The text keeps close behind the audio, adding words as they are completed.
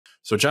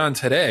So, John,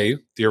 today,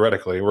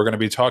 theoretically, we're going to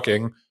be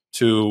talking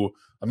to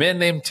a man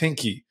named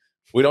Tinky.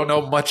 We don't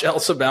know much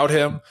else about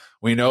him.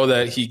 We know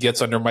that he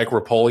gets under Mike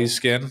Rapoli's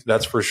skin.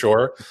 That's for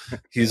sure.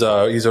 He's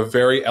a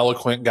very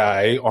eloquent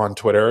guy on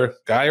Twitter.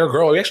 Guy or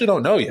girl? We actually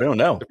don't know yet. We don't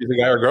know if he's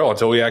a guy or girl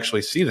until we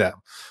actually see them.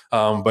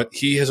 But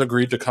he has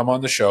agreed to come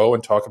on the show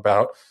and talk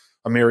about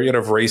a myriad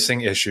of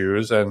racing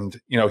issues. And,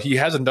 he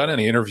hasn't done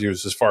any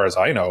interviews as far as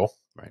I know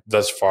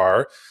thus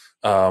far.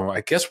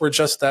 I guess we're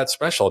just that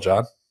special,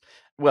 John.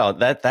 Well,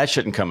 that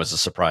shouldn't come as a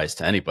surprise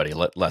to anybody,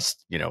 less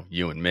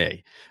you and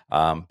me.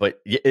 But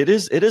it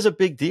is a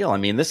big deal. I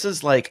mean, this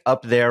is like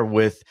up there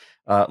with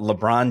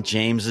LeBron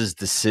James's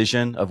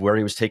decision of where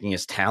he was taking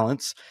his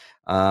talents,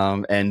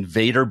 and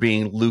Vader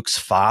being Luke's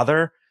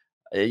father.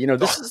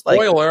 This is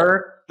like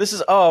spoiler. This is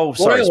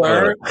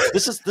spoiler.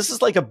 This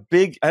is like a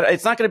big.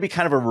 It's not going to be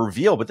kind of a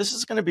reveal, but this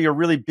is going to be a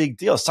really big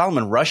deal.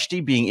 Salman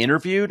Rushdie being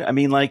interviewed. I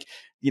mean,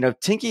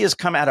 Tinky has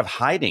come out of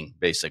hiding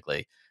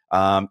basically,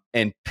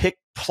 and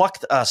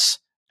plucked us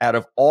out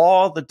of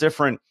all the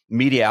different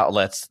media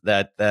outlets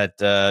that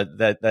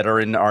are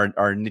in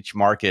our niche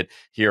market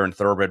here in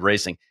thoroughbred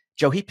racing.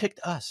 Joe, he picked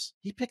us.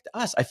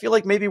 I feel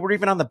like maybe we're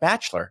even on The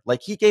Bachelor.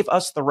 Like, he gave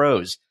us the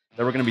rose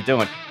that we're going to be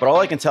doing. But all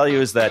I can tell you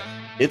is that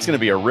it's going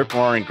to be a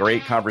rip-roaring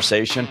great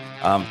conversation.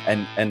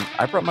 And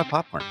I brought my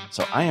popcorn,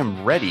 so I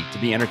am ready to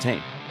be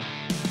entertained.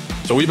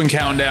 So we've been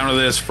counting down to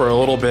this for a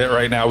little bit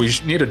right now. We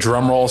need a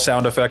drum roll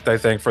sound effect, I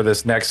think, for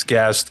this next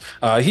guest.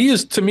 He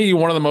is, to me,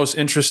 one of the most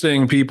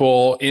interesting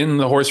people in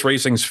the horse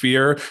racing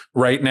sphere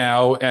right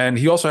now. And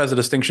he also has the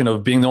distinction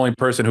of being the only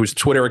person whose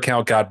Twitter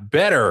account got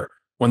better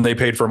when they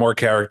paid for more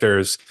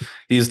characters.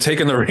 He's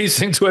taken the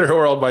racing Twitter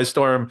world by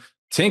storm.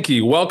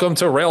 Tinky, welcome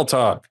to Rail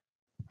Talk.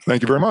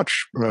 Thank you very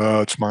much.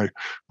 It's my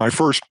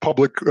first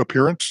public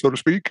appearance, so to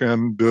speak,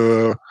 and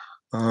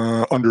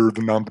under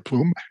the nom de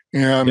plume.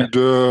 And,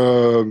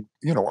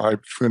 I've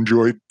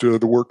enjoyed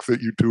the work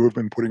that you two have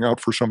been putting out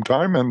for some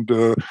time, and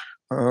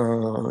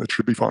it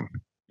should be fun.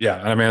 Yeah,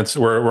 I mean,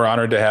 we're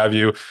honored to have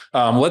you.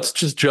 Let's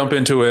just jump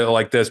into it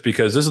like this,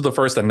 because this is the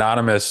first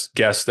anonymous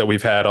guest that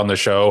we've had on the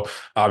show.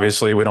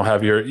 Obviously, we don't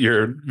have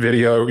your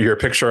video, your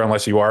picture,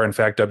 unless you are, in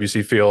fact,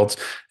 W.C. Fields.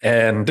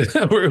 And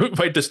we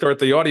might distort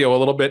the audio a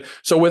little bit.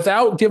 So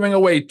without giving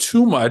away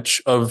too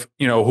much of,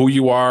 who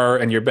you are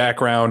and your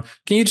background,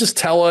 can you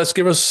just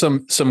give us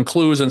some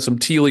clues and some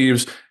tea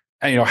leaves,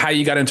 and, how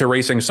you got into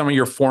racing, some of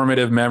your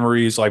formative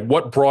memories, like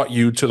what brought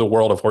you to the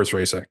world of horse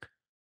racing?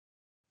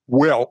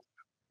 Well,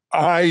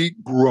 I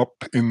grew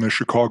up in the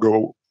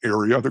Chicago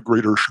area, the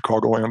greater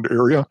Chicagoland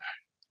area,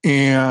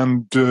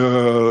 and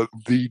the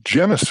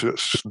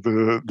genesis,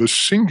 the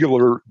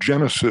singular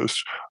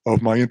genesis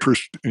of my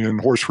interest in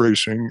horse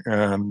racing,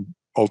 and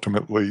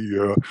ultimately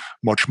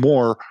much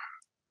more,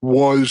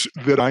 was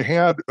that I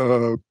had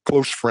a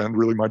close friend,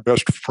 really my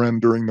best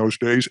friend during those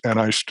days, and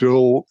I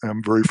still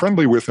am very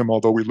friendly with him,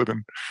 although we live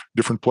in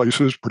different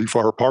places, pretty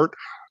far apart.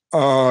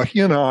 He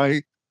and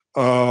I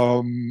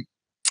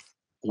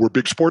were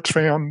big sports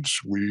fans.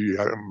 We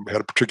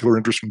had a particular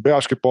interest in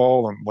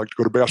basketball and liked to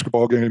go to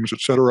basketball games,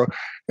 etc.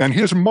 And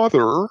his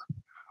mother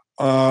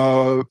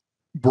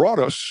brought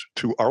us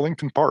to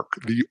Arlington Park,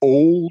 the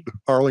old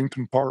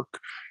Arlington Park.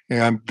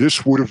 And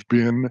this would have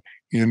been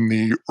in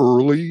the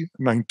early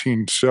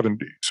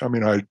 1970s. I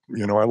mean, I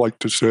like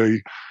to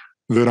say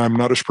that I'm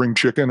not a spring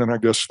chicken, and I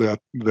guess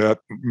that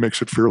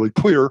makes it fairly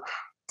clear.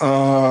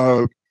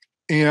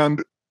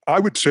 And I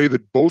would say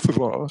that both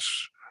of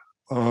us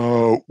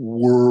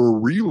were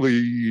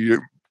really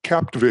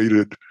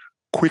captivated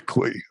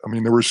quickly. I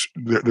mean, there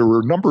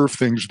were a number of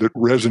things that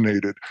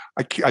resonated.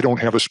 I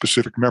don't have a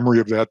specific memory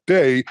of that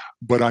day,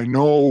 but I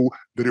know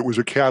that it was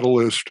a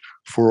catalyst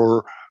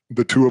for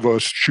the two of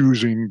us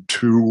choosing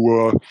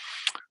to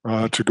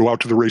go out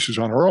to the races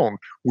on our own.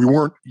 We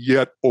weren't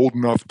yet old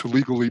enough to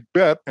legally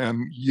bet,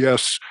 and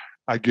yes,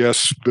 I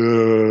guess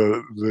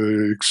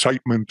the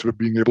excitement of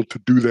being able to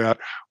do that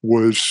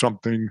was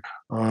something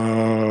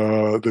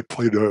that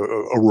played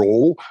a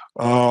role.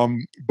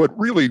 But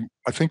really,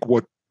 I think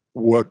what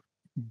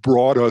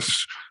brought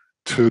us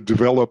to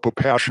develop a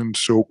passion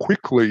so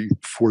quickly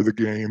for the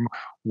game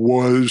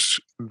was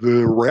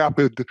the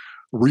rapid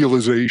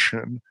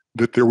realization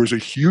that there was a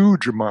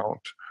huge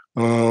amount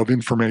of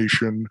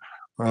information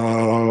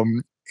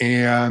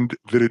and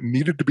that it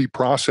needed to be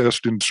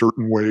processed in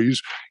certain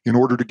ways in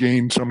order to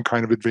gain some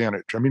kind of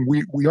advantage. I mean,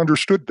 we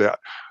understood that.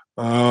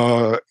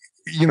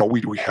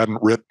 We hadn't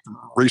read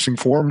racing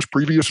forums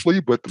previously,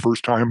 but the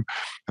first time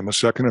and the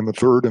second and the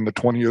third and the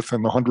 20th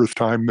and the 100th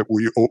time that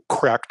we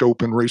cracked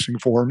open racing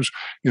forums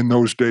in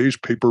those days,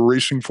 paper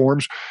racing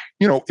forums,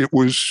 it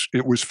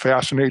was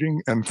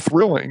fascinating and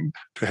thrilling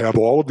to have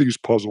all of these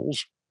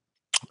puzzles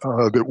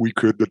that we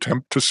could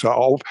attempt to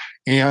solve,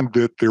 and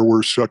that there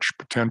were such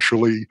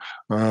potentially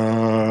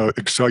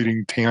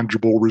exciting,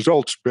 tangible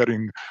results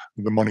betting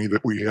the money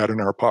that we had in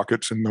our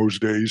pockets in those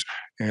days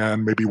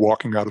and maybe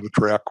walking out of the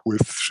track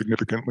with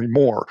significantly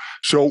more.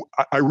 So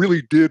I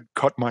really did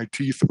cut my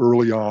teeth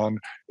early on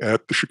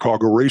at the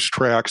Chicago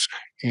racetracks,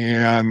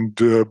 and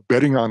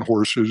betting on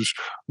horses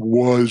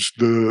was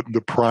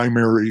the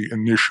primary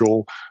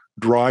initial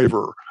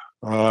driver.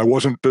 I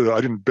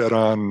didn't bet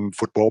on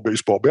football,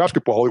 baseball,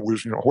 basketball. It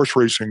was, horse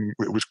racing.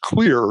 It was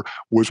clear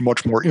was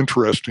much more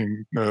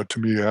interesting to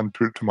me and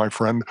to my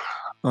friend.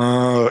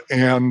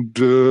 And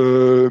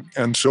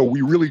so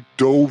we really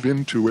dove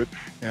into it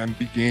and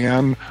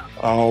began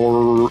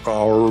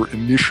our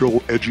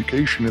initial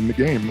education in the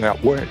game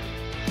that way.